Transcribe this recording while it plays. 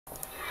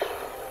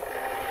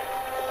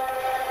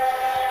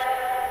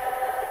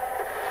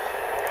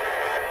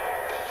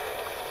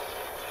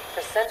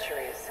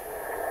centuries,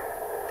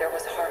 there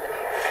was harmony.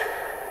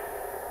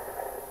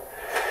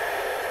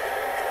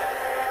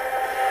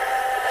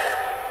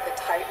 The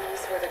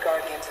Titans were the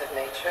guardians of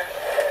nature,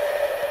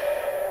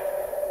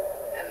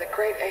 and the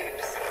great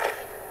apes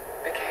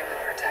became the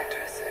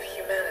protectors of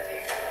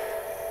humanity.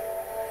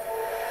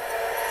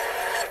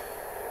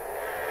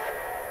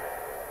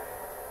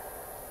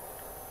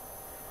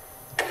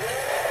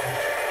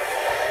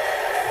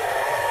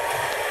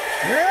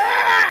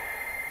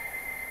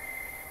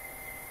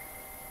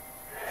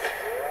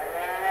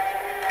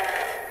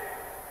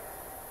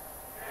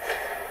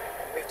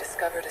 We've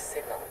discovered a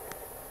signal.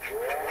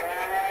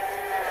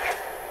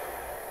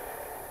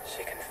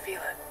 She can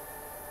feel it.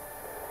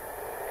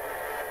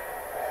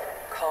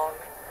 Kong,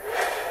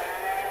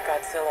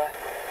 Godzilla,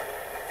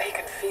 they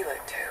can feel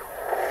it too.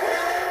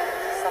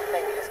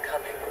 Something is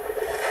coming.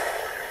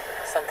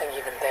 Something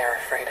even they're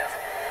afraid of.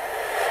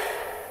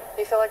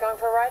 You feel like going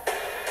for a ride?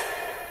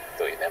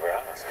 Thought you'd never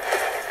ask.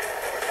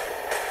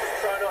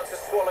 Try not to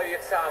swallow your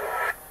tongue.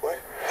 What?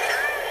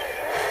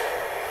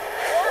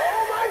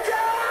 Oh my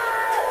God!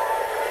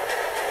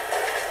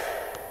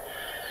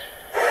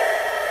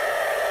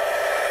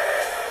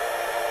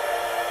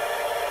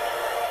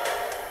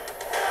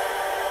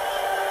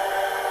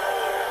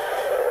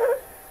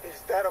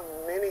 Is that a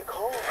mini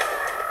car?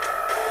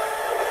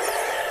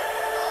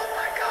 Oh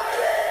my God.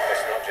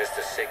 That's not just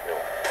a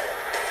signal.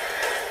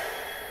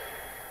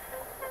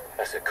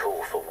 That's a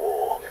call for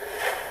war.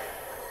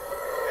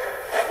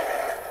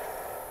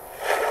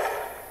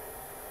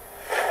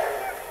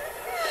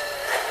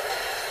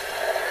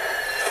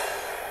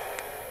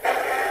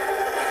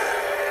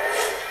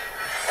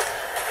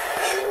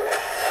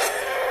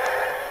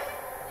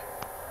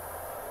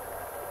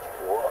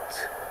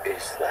 What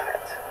is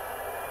that?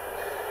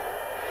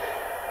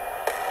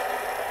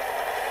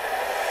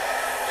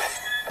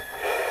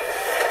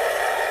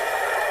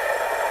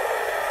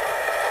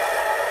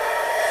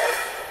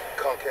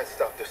 Kong can't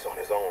stop this on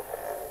his own.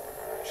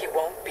 He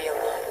won't be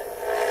alone.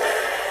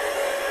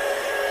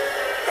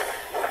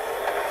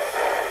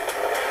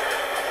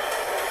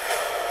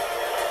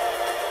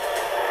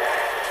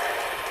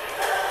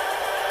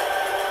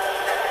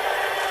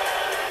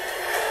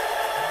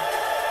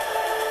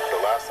 The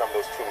last time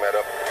those two met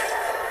up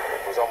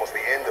was almost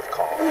the end of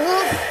Kong.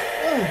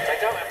 They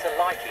don't have to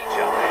like each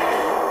other.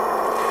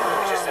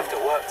 They just have to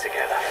work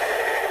together.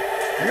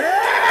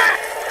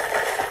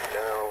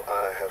 Now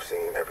I have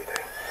seen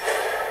everything.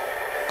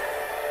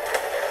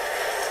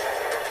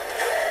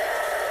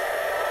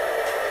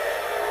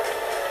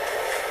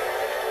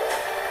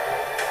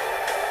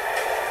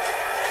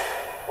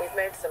 We've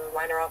made some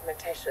minor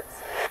augmentations.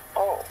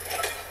 Oh.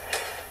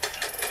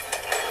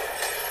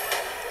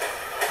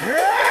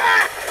 Yeah!